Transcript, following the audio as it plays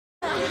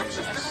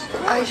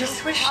I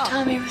just wish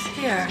Tommy was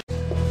here.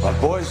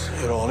 Right, boys,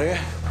 you're all here.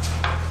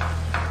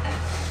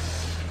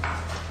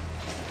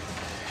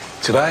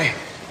 Today,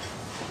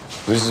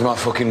 this is my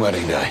fucking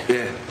wedding day.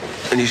 Yeah,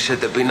 and you said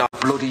there'd be no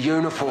bloody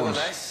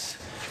uniforms.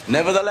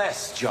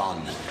 Nevertheless,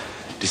 John,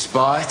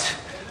 despite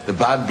the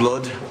bad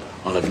blood,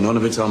 I'll have none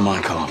of it on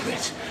my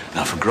carpet.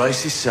 Now, for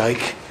Grace's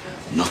sake,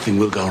 nothing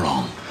will go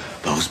wrong.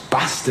 Those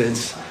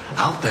bastards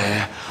out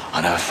there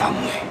are her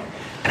family.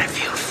 And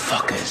if you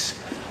fuckers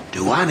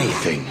do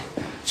anything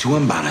to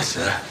embarrass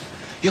her,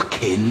 your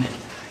kin,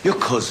 your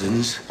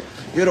cousins,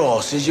 your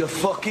horses, your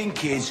fucking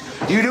kids,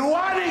 you do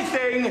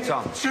anything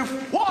Tom. to...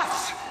 What?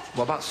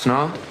 What about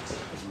Snow?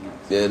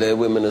 Yeah, they're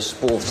women of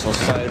sports, I'll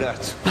say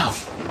that. No.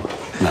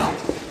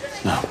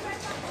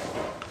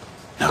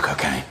 No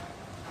cocaine.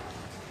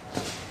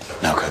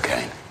 No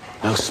cocaine.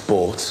 No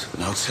sport.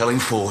 No telling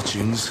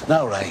fortunes.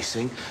 No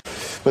racing.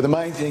 But the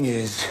main thing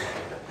is,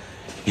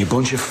 you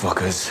bunch of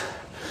fuckers,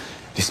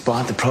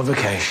 despite the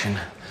provocation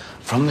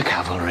from the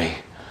cavalry,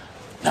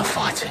 no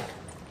fighting.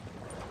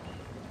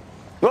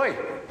 Right?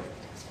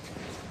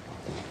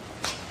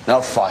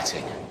 No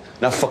fighting.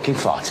 No fucking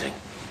fighting.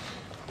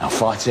 No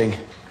fighting.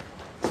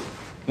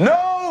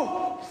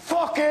 No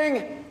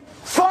fucking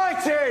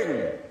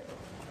fighting!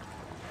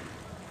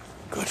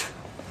 Good.